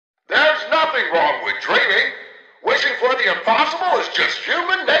nothing wrong with dreaming. Wishing for the impossible is just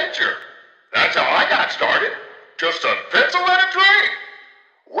human nature. That's how I got started. Just a pencil and a dream.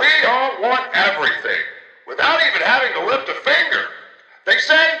 We all want everything, without even having to lift a finger. They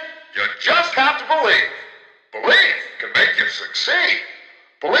say you just have to believe. Belief can make you succeed.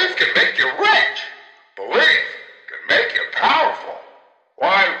 Belief can make you rich. Belief can make you powerful.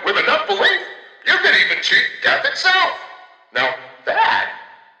 Why, with enough belief, you can even cheat death itself. Now that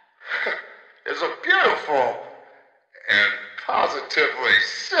is a beautiful and positively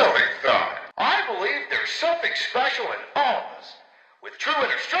silly thought. I believe there's something special in all of us. With true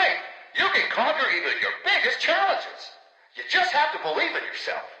inner strength, you can conquer even your biggest challenges. You just have to believe in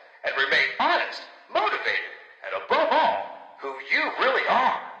yourself and remain honest, motivated, and above all, who you really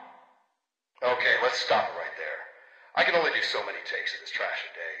are. Okay, let's stop it right there. I can only do so many takes of this trash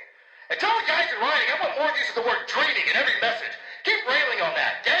a day. And tell the guys in writing I want more use of the word dreaming in every message. Keep railing on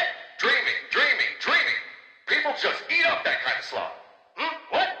that. Get it? Dreaming, dreaming, dreaming. People just eat up that kind of slop.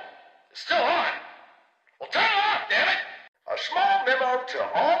 What? It's still on. Well, turn it off, damn it! A small memo to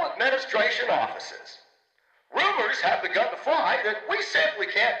all administration offices. Rumors have begun to fly that we simply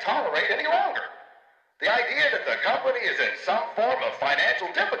can't tolerate any longer. The idea that the company is in some form of financial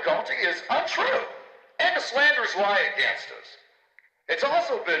difficulty is untrue, and the slanders lie against us. It's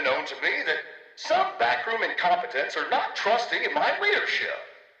also been known to me that some backroom incompetents are not trusting in my leadership.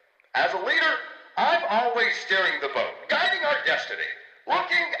 As a leader, I'm always steering the boat, guiding our destiny,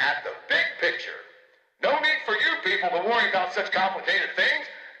 looking at the big picture. No need for you people to worry about such complicated things.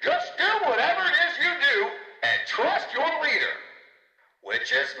 Just do whatever it is you do and trust your leader,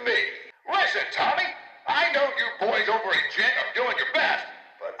 which is me. Listen, Tommy, I know you boys over at Gent are doing your best,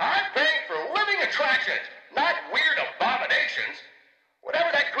 but I'm paying for living attractions, not weird abominations.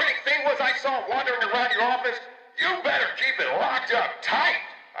 Whatever that grinning thing was I saw wandering around your office, you better keep it locked up tight.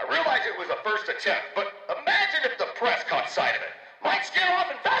 I realize it was a first attempt, but imagine if the press caught sight of it. Might scare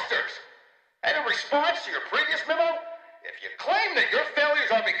off investors. And in response to your previous memo, if you claim that your failures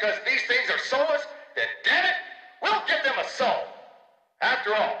are because these things are soulless, then damn it, we'll give them a soul.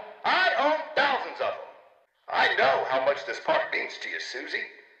 After all, I own thousands of them. I know how much this part means to you, Susie.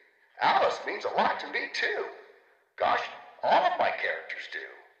 Alice means a lot to me, too. Gosh, all of my characters do.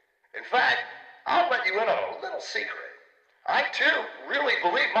 In fact, I'll let you in on a little secret. I, too, really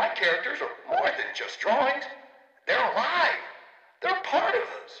believe my characters are more than just drawings. They're alive. They're part of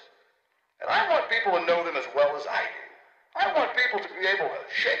us. And I want people to know them as well as I do. I want people to be able to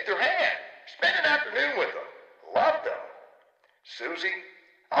shake their hand, spend an afternoon with them, love them. Susie,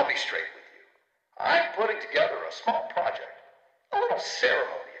 I'll be straight with you. I'm putting together a small project, a little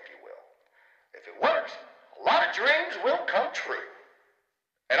ceremony, if you will. If it works, a lot of dreams will come true.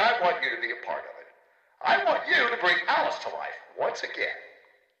 And I want you to be a part of it. I want you to bring Alice to life once again.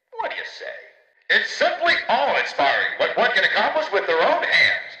 What do you say? It's simply awe-inspiring what one can accomplish with their own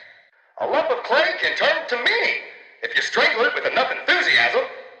hands. A lump of clay can turn to meaning if you strangle it with enough enthusiasm.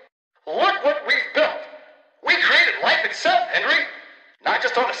 Look what we've built. We created life itself, Henry. Not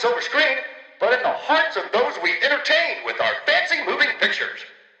just on a silver screen, but in the hearts of those we entertained with our fancy moving pictures.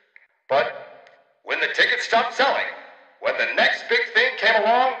 But when the tickets stopped selling, when the next big thing came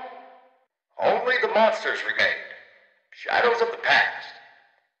along, only the monsters remained. Shadows of the past.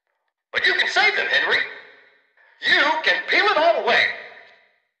 But you can save them, Henry. You can peel it all away.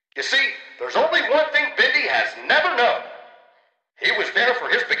 You see, there's only one thing Bindi has never known. He was there for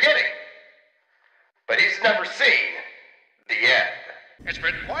his beginning, but he's never seen the end. It's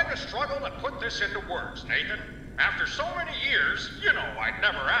been quite a struggle to put this into words, Nathan. After so many years, you know I'd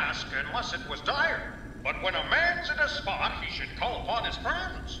never ask unless it was dire. But when a man's in a spot, he should call upon his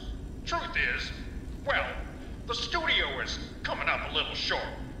friends. Truth is, well, the studio is coming up a little short.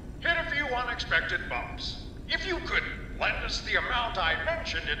 Hit a few unexpected bumps. If you could lend us the amount I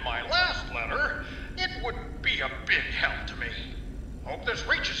mentioned in my last letter, it would be a big help to me. Hope this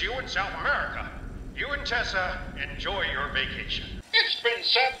reaches you in South America. You and Tessa enjoy your vacation. It's been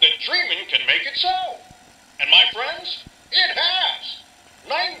said that dreaming can make it so. And my friends, it has.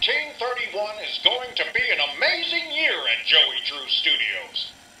 1931 is going to be an amazing year at Joey Drew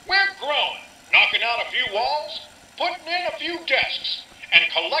Studios. We're growing, knocking out a few walls, putting in a few desks, and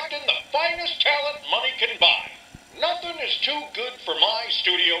collecting the finest talent money can buy. Nothing is too good for my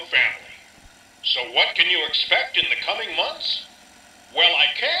studio family. So what can you expect in the coming months? Well, I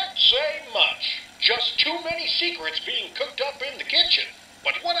can't say much. Just too many secrets being cooked up in the kitchen.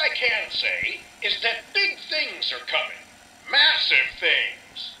 But what I can say is that big things are coming. Massive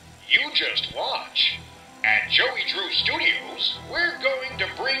things. You just watch. At Joey Drew Studios, we're going to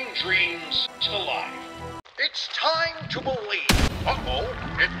bring dreams to life. It's time to believe. Uh-oh,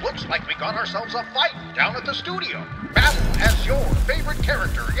 it looks like we got ourselves a fight down at the studio. Battle as your favorite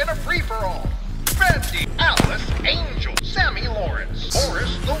character in a free-for-all. Bendy, Alice, Angel, Sammy Lawrence,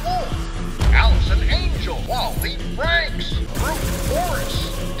 Boris the Wolf, Allison Angel, Wally Franks, Brute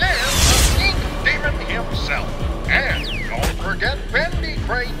Boris, and the Ink Demon himself. And don't forget Bendy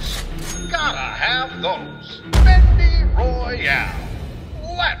crates. Gotta have those. Bendy Royale.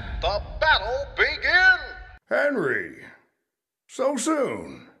 Let the battle begin! Henry! So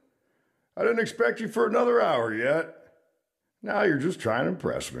soon? I didn't expect you for another hour yet. Now you're just trying to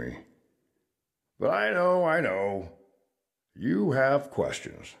impress me. But I know. You have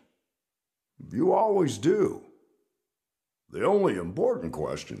questions. You always do. The only important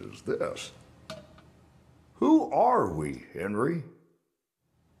question is this. Who are we, Henry?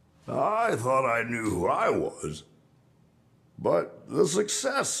 I thought I knew who I was. But the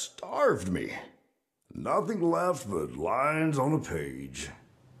success starved me. Nothing left but lines on a page.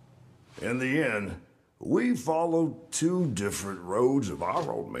 In the end, we followed two different roads of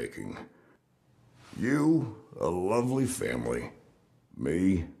our own making. You, a lovely family.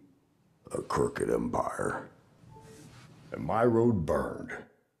 Me, a crooked empire. And my road burned.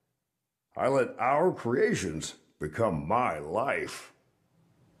 I let our creations become my life.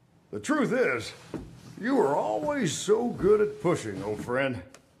 The truth is, you were always so good at pushing, old friend.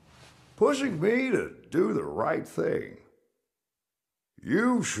 Pushing me to do the right thing.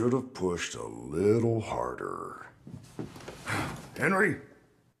 You should have pushed a little harder. Henry,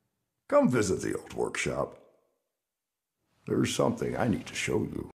 come visit the old workshop. There's something I need to show you.